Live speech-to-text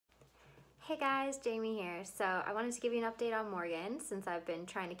Hey guys, Jamie here. So I wanted to give you an update on Morgan since I've been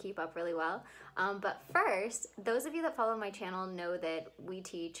trying to keep up really well. But first, those of you that follow my channel know that we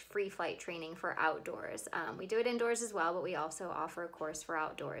teach free flight training for outdoors. We do it indoors as well, but we also offer a course for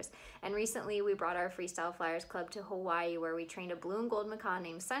outdoors. And recently we brought our Freestyle Flyers Club to Hawaii where we trained a blue and gold macaw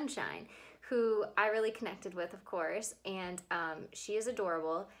named Sunshine, who I really connected with, of course, and she is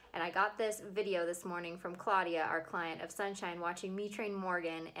adorable. And I got this video this morning from Claudia, our client, of Sunshine watching me train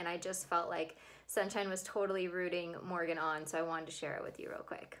Morgan, and I just felt like Sunshine was totally rooting Morgan on, so I wanted to share it with you real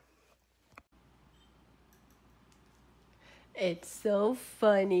quick. It's so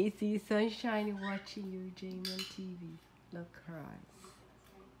funny, see Sunshine watching you, Jamie, on TV. Look her eyes.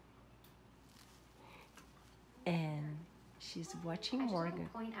 And she's watching Morgan. I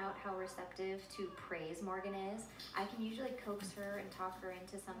just want to point out how receptive to praise Morgan is. I can usually coax her and talk her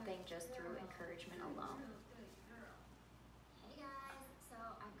into something just through encouragement alone. Hey guys, so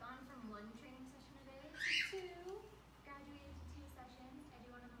I've gone from one training session a day to two, graduated to 2 sessions. I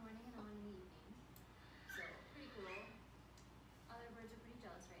do one in the morning and then one in the evening. So pretty cool. Other birds are pretty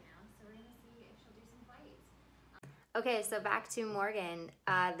jealous right now, so we're gonna see if she'll do some flights. Okay, so back to Morgan.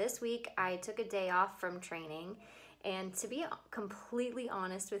 This week I took a day off from training. And to be completely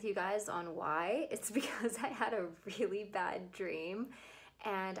honest with you guys on why, it's because I had a really bad dream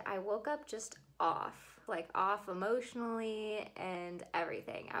and I woke up just off, like off emotionally and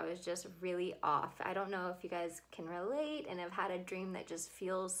everything. I was just really off. I don't know if you guys can relate and have had a dream that just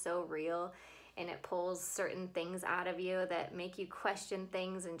feels so real and it pulls certain things out of you that make you question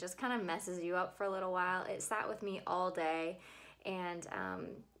things and just kind of messes you up for a little while. It sat with me all day. And,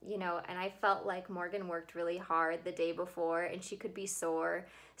 you know, and I felt like Morgan worked really hard the day before and she could be sore.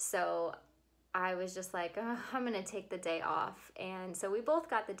 So I was just like, oh, I'm going to take the day off. And so we both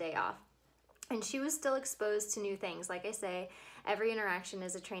got the day off. And she was still exposed to new things. Like I say, every interaction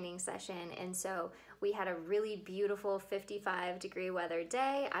is a training session. And so we had a really beautiful 55-degree weather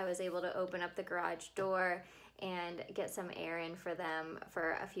day. I was able to open up the garage door and get some air in for them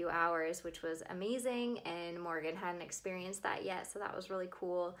for a few hours, which was amazing. And Morgan hadn't experienced that yet, so that was really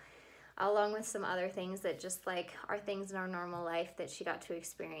cool. Along with some other things that just like are things in our normal life that she got to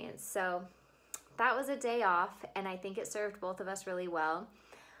experience. So that was a day off, and I think it served both of us really well.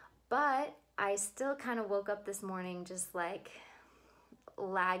 But I still kind of woke up this morning just like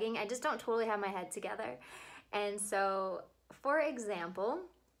lagging. I just don't totally have my head together. And so, for example,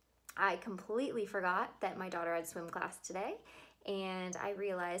 I completely forgot that my daughter had swim class today, and I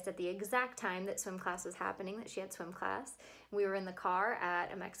realized at the exact time that swim class was happening that she had swim class. We were in the car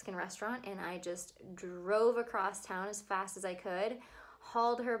at a Mexican restaurant, and I just drove across town as fast as I could,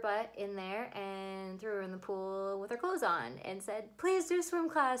 hauled her butt in there, and threw her in the pool with her clothes on and said, please do swim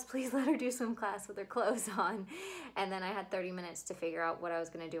class, please let her do swim class with her clothes on. And then I had 30 minutes to figure out what I was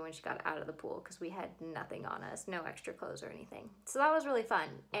going to do when she got out of the pool because we had nothing on us, no extra clothes or anything. So that was really fun.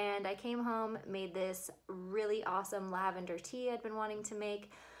 And I came home, made this really awesome lavender tea I'd been wanting to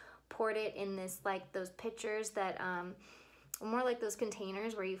make, poured it in this, like those pitchers that, more like those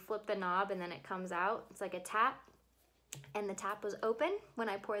containers where you flip the knob and then it comes out. It's like a tap. And the tap was open when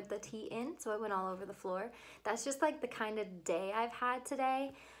I poured the tea in, so it went all over the floor. That's just like the kind of day I've had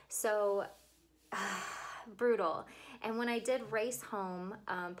today. So brutal. And when I did race home,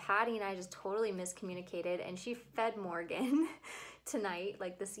 Patty and I just totally miscommunicated, and she fed Morgan tonight,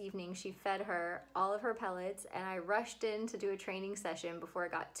 like this evening. She fed her all of her pellets, and I rushed in to do a training session before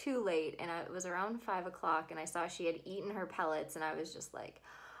it got too late, and it was around 5 o'clock, and I saw she had eaten her pellets, and I was just like,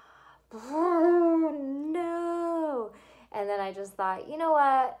 oh no. And then I just thought, you know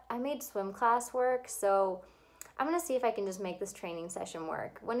what, I made swim class work, so I'm gonna see if I can just make this training session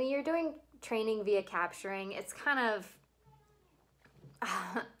work. When you're doing training via capturing, it's kind of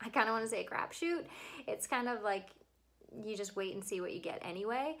I kind of want to say a crapshoot. It's kind of like you just wait and see what you get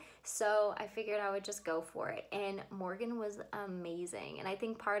anyway. So I figured I would just go for it. And Morgan was amazing. And I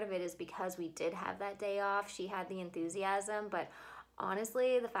think part of it is because we did have that day off. She had the enthusiasm, but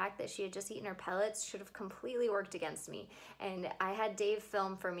honestly, the fact that she had just eaten her pellets should have completely worked against me. And I had Dave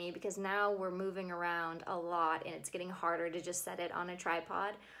film for me because now we're moving around a lot and it's getting harder to just set it on a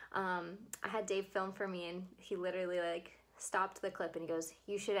tripod. I had Dave film for me, and he literally like stopped the clip and he goes,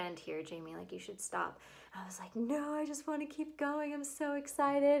 you should end here, Jamie, like you should stop. I was like, no, I just want to keep going. I'm so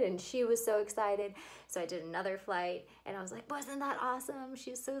excited. And she was so excited. So I did another flight and I was like, wasn't that awesome?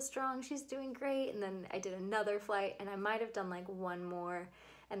 She's so strong. She's doing great. And then I did another flight and I might have done like one more.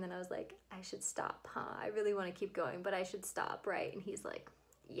 And then I was like, I should stop, huh? I really want to keep going, but I should stop, right? And he's like,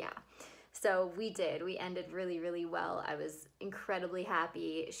 yeah. So we did. We ended really, really well. I was incredibly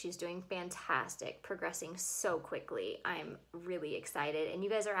happy. She's doing fantastic, progressing so quickly. I'm really excited. And you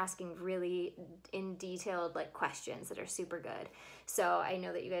guys are asking really in detailed like questions that are super good. So I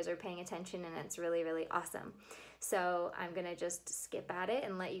know that you guys are paying attention and it's really, really awesome. So I'm gonna just skip at it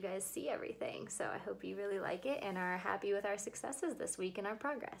and let you guys see everything. So I hope you really like it and are happy with our successes this week and our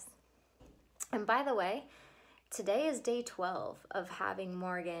progress. And by the way, today is day 12 of having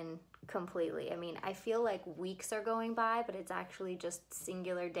Morgan completely. I mean, I feel like weeks are going by, but it's actually just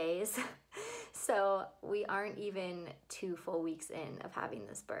singular days. So we aren't even 2 full weeks in of having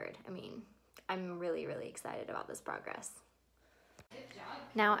this bird. I mean, I'm really, really excited about this progress.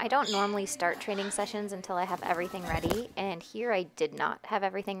 Now, I don't normally start training sessions until I have everything ready, and here I did not have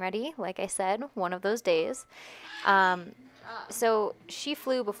everything ready. Like I said, one of those days. So she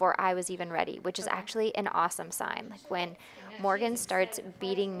flew before I was even ready, which is actually an awesome sign. Like when Morgan starts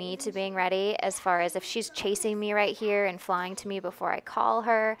beating me to being ready, as far as if she's chasing me right here and flying to me before I call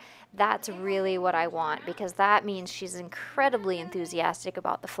her, that's really what I want, because that means she's incredibly enthusiastic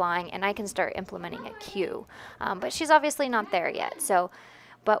about the flying and I can start implementing a cue. But she's obviously not there yet.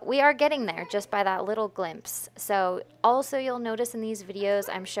 But we are getting there just by that little glimpse. So also you'll notice in these videos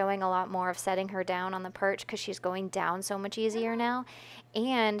I'm showing a lot more of setting her down on the perch because she's going down so much easier now.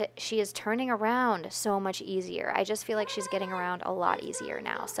 And she is turning around so much easier. I just feel like she's getting around a lot easier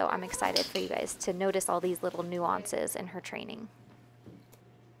now. So I'm excited for you guys to notice all these little nuances in her training.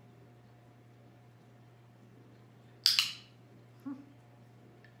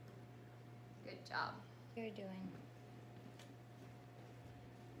 Good job. You're doing.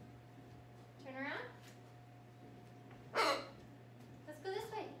 Turn around. Let's go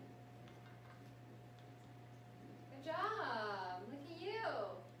this way. Good job. Look at you.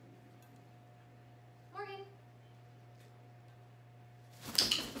 Morgan.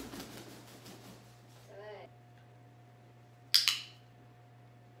 Good.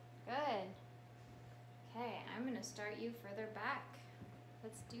 Good. Okay, I'm going to start you further back.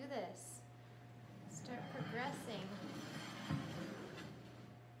 Let's do this. Start progressing.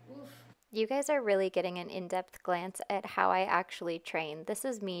 Oof. You guys are really getting an in-depth glance at how I actually train. This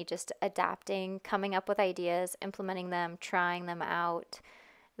is me just adapting, coming up with ideas, implementing them, trying them out.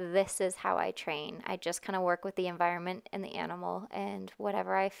 This is how I train. I just kind of work with the environment and the animal, and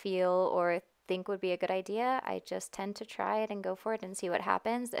whatever I feel or think would be a good idea, I just tend to try it and go for it and see what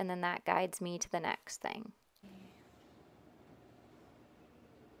happens, and then that guides me to the next thing.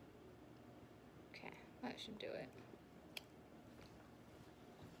 Okay, that should do it.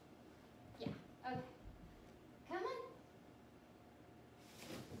 Okay. Come on.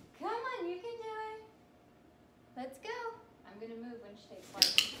 Come on, you can do it. Let's go. I'm going to move when she takes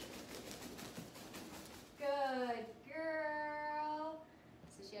flight. Good girl.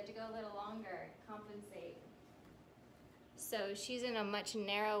 So she had to go a little longer. Compensate. So she's in a much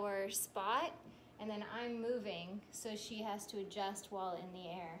narrower spot, and then I'm moving, so she has to adjust while in the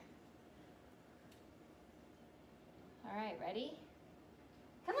air. All right, ready?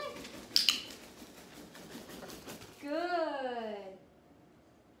 Come on. Good.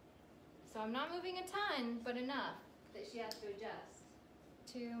 So I'm not moving a ton, but enough that she has to adjust.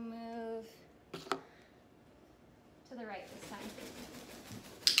 To move to the right this time.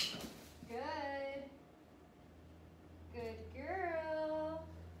 Good. Good girl.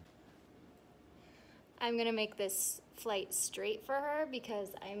 I'm gonna make this flight straight for her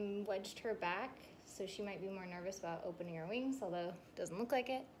because I'm wedged her back, so she might be more nervous about opening her wings, although it doesn't look like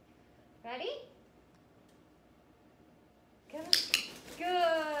it. Ready? Come on.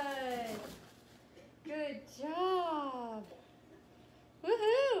 Good. Good job.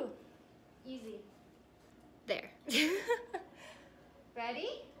 Woohoo. Easy. There. Ready?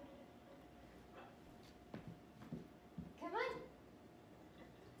 Come on.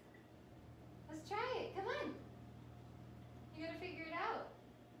 Let's try it. Come on. You gotta figure it out.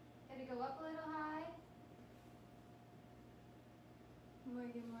 Gotta go up a little high.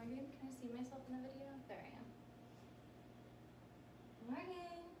 Morgan, can I see myself in the video? There I am.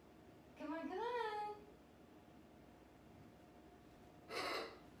 Morgan, come on, come on.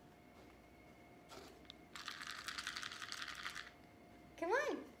 Come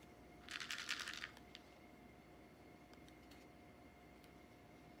on.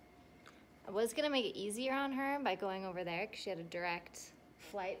 I was gonna make it easier on her by going over there because she had a direct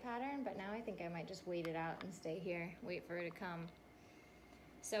flight pattern, but now I think I might just wait it out and stay here, wait for her to come.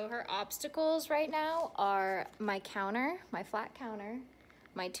 So her obstacles right now are my counter, my flat counter,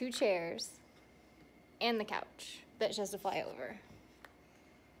 my 2 chairs, and the couch that she has to fly over.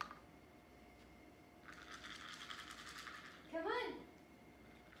 Come on.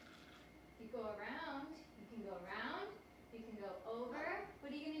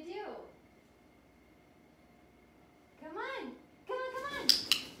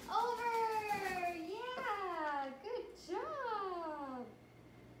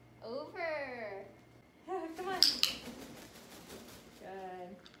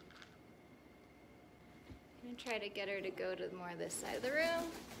 try to get her to go to more this side of the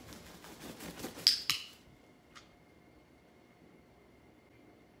room.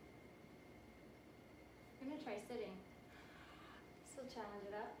 I'm gonna try sitting. Still challenge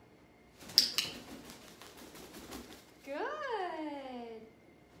it up. Good.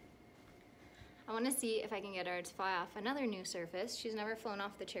 I want to see if I can get her to fly off another new surface. She's never flown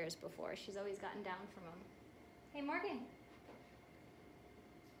off the chairs before. She's always gotten down from them. Hey, Morgan.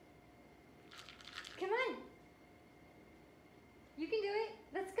 Come on. You can do it.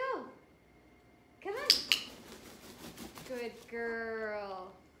 Let's go. Come on. Good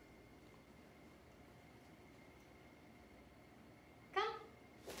girl. Come.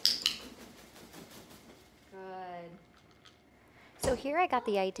 Good. So here I got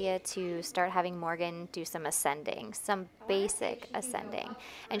the idea to start having Morgan do some ascending, some basic ascending.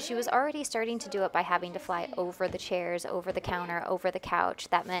 And she was already starting to do it by having to fly over the chairs, over the counter, over the couch.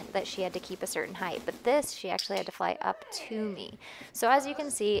 That meant that she had to keep a certain height. But this, she actually had to fly up to me. So as you can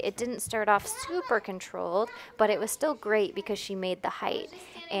see, it didn't start off super controlled, but it was still great because she made the height.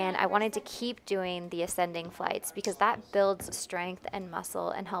 And I wanted to keep doing the ascending flights because that builds strength and muscle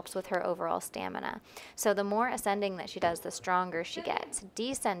and helps with her overall stamina. So the more ascending that she does, the stronger she gets.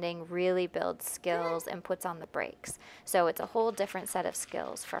 Descending really builds skills and puts on the brakes. So it's a whole different set of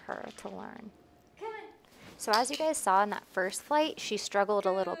skills for her to learn. So as you guys saw in that first flight, she struggled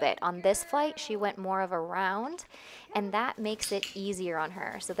a little bit. On this flight, she went more of a round, and that makes it easier on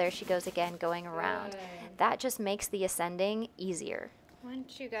her. So there she goes again, going around. That just makes the ascending easier. I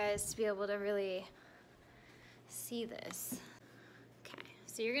want you guys to be able to really see this. Okay,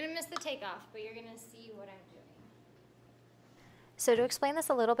 so you're gonna miss the takeoff, but you're gonna see what I'm doing. So to explain this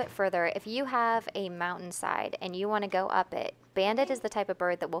a little bit further, if you have a mountainside and you want to go up it, Bandit is the type of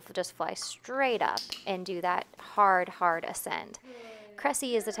bird that will just fly straight up and do that hard ascend.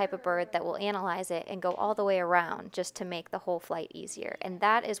 CRESSI is the type of bird that will analyze it and go all the way around just to make the whole flight easier. And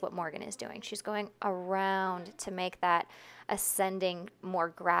that is what Morgan is doing. She's going around to make that ascending more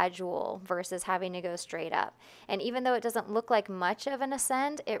gradual versus having to go straight up. And even though it doesn't look like much of an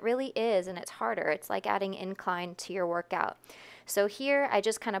ascend, it really is, and it's harder. It's like adding incline to your workout. So here I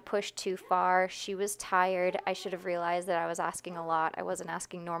just kind of pushed too far. She was tired. I should have realized that I was asking a lot. I wasn't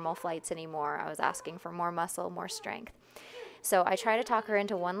asking normal flights anymore. I was asking for more muscle, more strength. So I try to talk her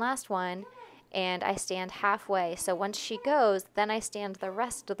into one last one, and I stand halfway. So once she goes, then I stand the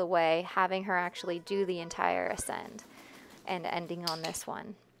rest of the way, having her actually do the entire ascend and ending on this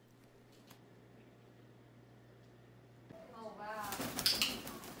one. Oh, wow.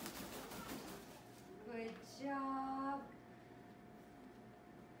 Good job.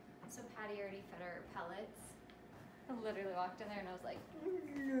 So Patty already fed her pellets. I literally walked in there and I was like,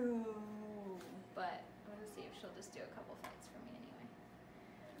 no. But I'm gonna see if she'll just do a couple flights for me anyway.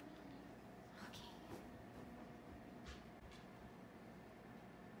 Okay.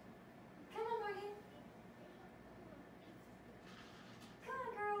 Come on, Morgan. Come on,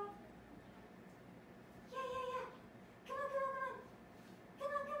 girl. Yeah. Come on.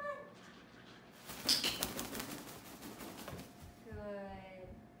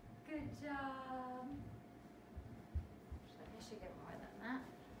 Good job. I should get more than that.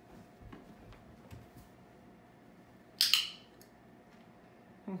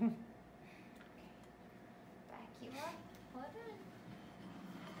 Back you up. Hold on.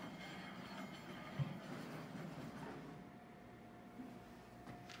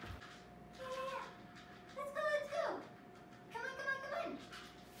 Yeah. Let's go. Come on.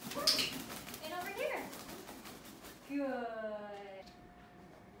 And over here. Good.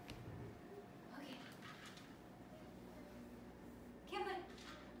 Okay. Come on.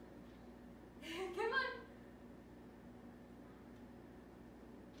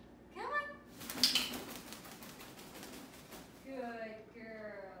 Good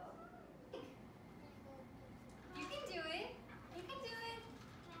girl. You can do it.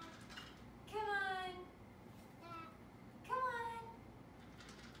 Come on.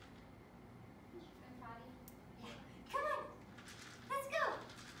 I'm proud of you. Yeah. Come on. Let's go.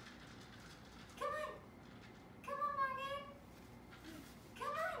 Come on, Morgan.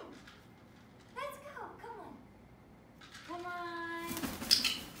 Come on. Let's go. Come on.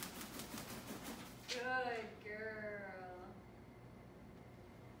 Good girl.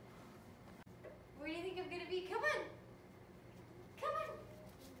 Where do you think I'm gonna be? Come on.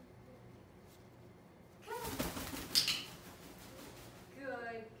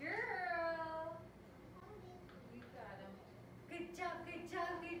 Good girl. You got him. Good job.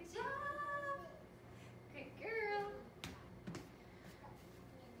 Good girl.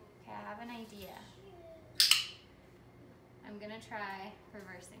 Okay, I have an idea. I'm gonna try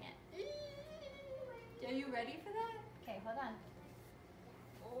reversing it. Are you ready for that? Okay, hold on.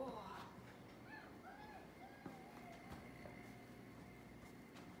 Oh.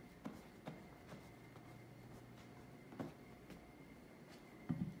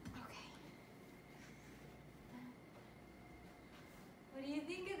 Okay. What do you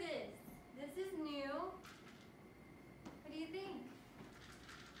think of this? This is new. What do you think?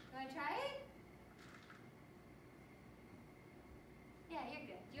 You wanna try it? Yeah, you're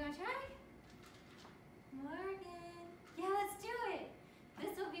good. Do you wanna try?